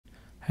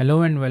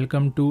Hello and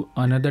welcome to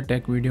another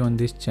tech video on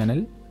this channel.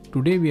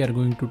 Today we are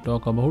going to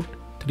talk about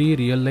 3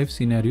 real life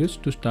scenarios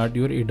to start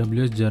your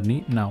AWS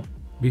journey now.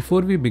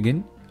 Before we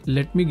begin,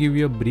 let me give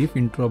you a brief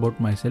intro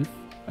about myself.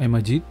 I am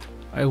Ajit.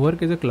 I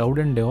work as a cloud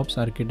and DevOps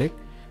architect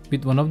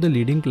with one of the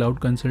leading cloud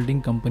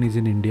consulting companies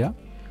in India.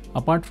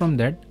 Apart from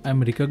that, I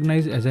am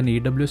recognized as an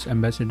AWS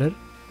ambassador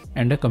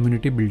and a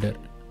community builder.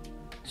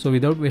 So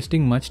without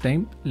wasting much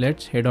time,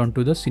 let's head on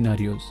to the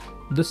scenarios.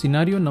 The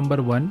scenario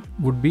number 1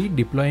 would be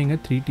deploying a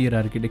 3-tier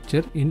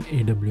architecture in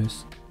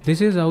AWS. This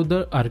is how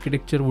the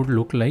architecture would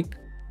look like.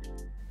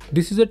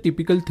 This is a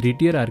typical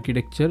 3-tier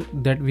architecture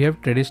that we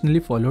have traditionally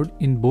followed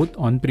in both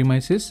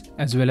on-premises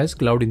as well as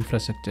cloud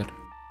infrastructure.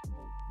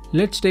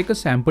 Let's take a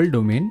sample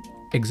domain,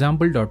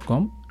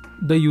 example.com.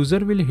 The user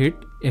will hit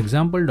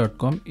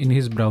example.com in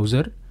his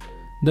browser.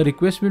 The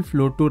request will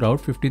flow to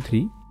Route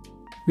 53.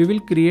 We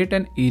will create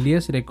an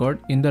alias record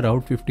in the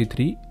Route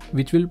 53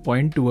 which will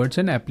point towards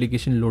an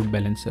application load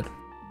balancer.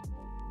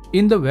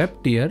 In the web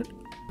tier,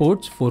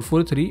 ports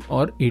 443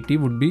 or 80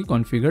 would be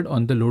configured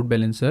on the load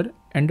balancer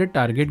and the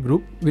target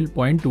group will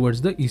point towards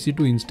the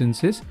EC2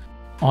 instances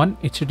on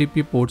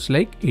HTTP ports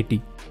like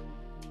 80.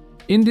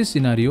 In this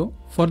scenario,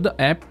 for the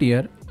app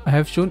tier, I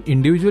have shown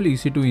individual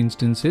EC2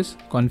 instances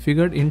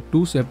configured in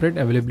 2 separate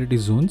availability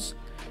zones.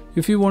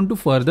 If you want to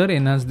further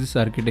enhance this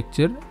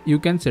architecture, you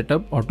can set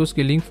up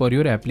auto-scaling for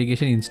your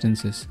application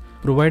instances,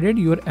 provided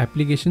your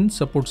application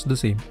supports the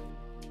same.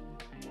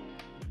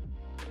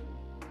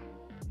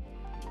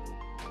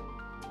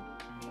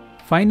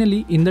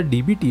 Finally, in the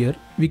DB tier,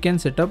 we can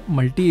set up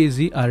multi-AZ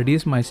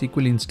RDS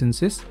MySQL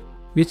instances,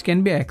 which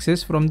can be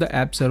accessed from the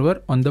app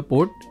server on the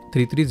port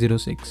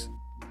 3306.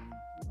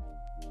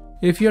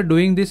 If you are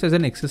doing this as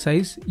an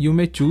exercise, you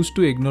may choose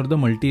to ignore the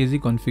multi-AZ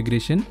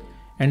configuration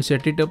and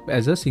set it up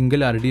as a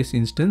single RDS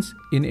instance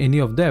in any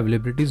of the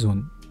availability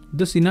zone.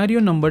 The scenario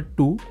number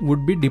 2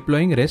 would be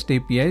deploying REST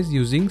APIs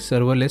using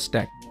serverless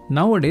stack.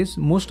 Nowadays,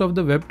 most of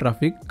the web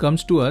traffic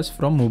comes to us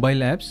from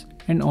mobile apps,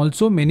 and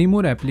also many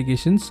more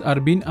applications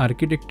are being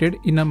architected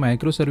in a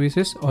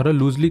microservices or a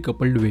loosely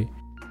coupled way.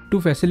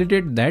 To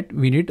facilitate that,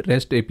 we need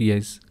REST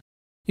APIs.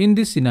 In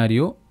this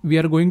scenario, we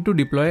are going to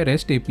deploy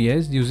REST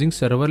APIs using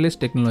serverless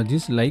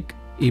technologies like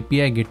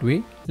API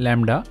Gateway,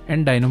 Lambda,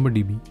 and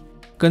DynamoDB.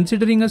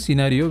 Considering a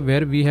scenario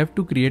where we have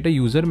to create a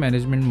user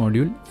management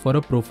module for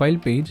a profile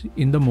page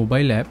in the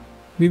mobile app,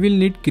 we will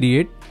need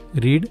create,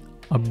 read,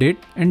 update,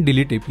 and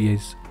delete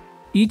APIs.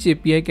 Each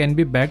API can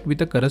be backed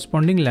with a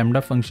corresponding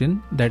Lambda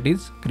function, that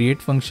is create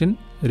function,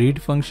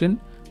 read function,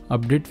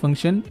 update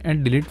function,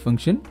 and delete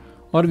function,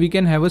 or we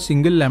can have a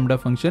single Lambda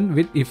function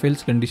with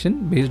if-else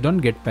condition based on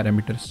get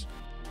parameters.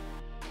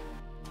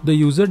 The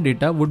user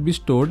data would be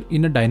stored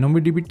in a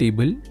DynamoDB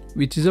table,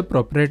 which is a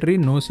proprietary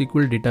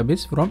NoSQL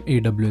database from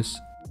AWS.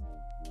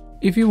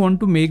 If you want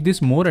to make this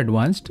more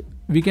advanced,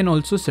 we can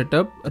also set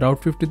up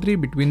Route 53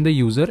 between the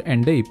user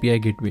and the API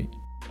gateway.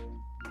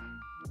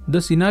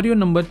 The scenario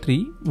number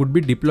 3 would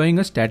be deploying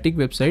a static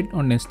website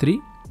on S3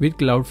 with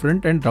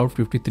CloudFront and Route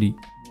 53.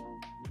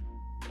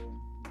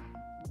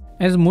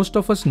 As most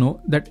of us know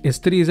that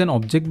S3 is an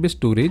object-based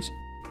storage,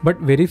 but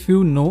very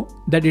few know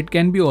that it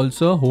can be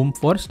also a home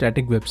for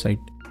static website.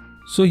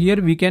 So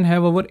here we can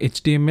have our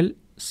HTML,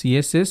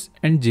 CSS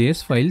and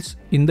JS files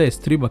in the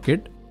S3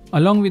 bucket.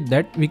 Along with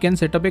that, we can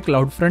set up a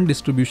CloudFront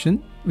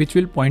distribution which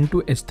will point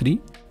to S3,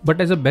 but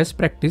as a best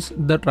practice,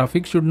 the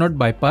traffic should not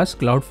bypass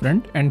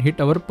CloudFront and hit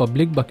our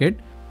public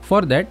bucket.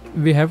 For that,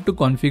 we have to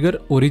configure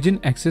Origin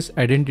Access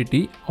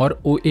Identity or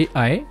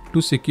OAI to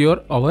secure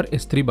our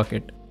S3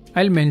 bucket.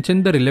 I'll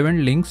mention the relevant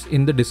links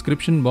in the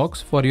description box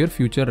for your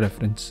future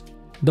reference.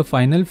 The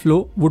final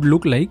flow would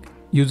look like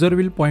user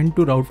will point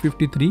to Route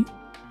 53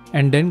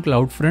 and then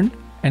CloudFront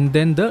and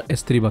then the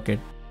S3 bucket.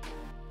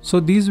 So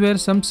these were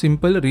some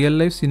simple real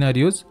life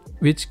scenarios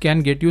which can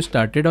get you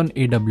started on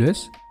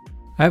AWS.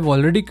 I have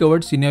already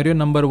covered scenario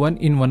number 1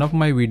 in one of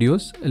my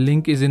videos,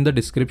 link is in the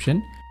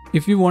description.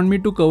 If you want me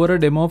to cover a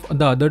demo of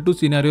the other 2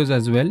 scenarios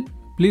as well,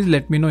 please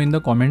let me know in the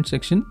comment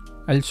section.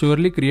 I'll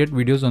surely create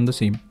videos on the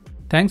same.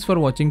 Thanks for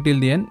watching till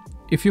the end.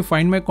 If you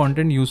find my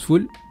content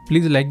useful,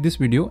 please like this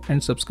video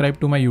and subscribe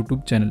to my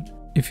YouTube channel.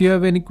 If you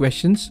have any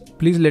questions,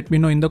 please let me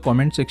know in the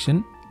comment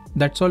section.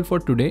 That's all for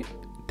today.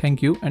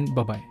 Thank you and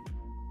bye-bye.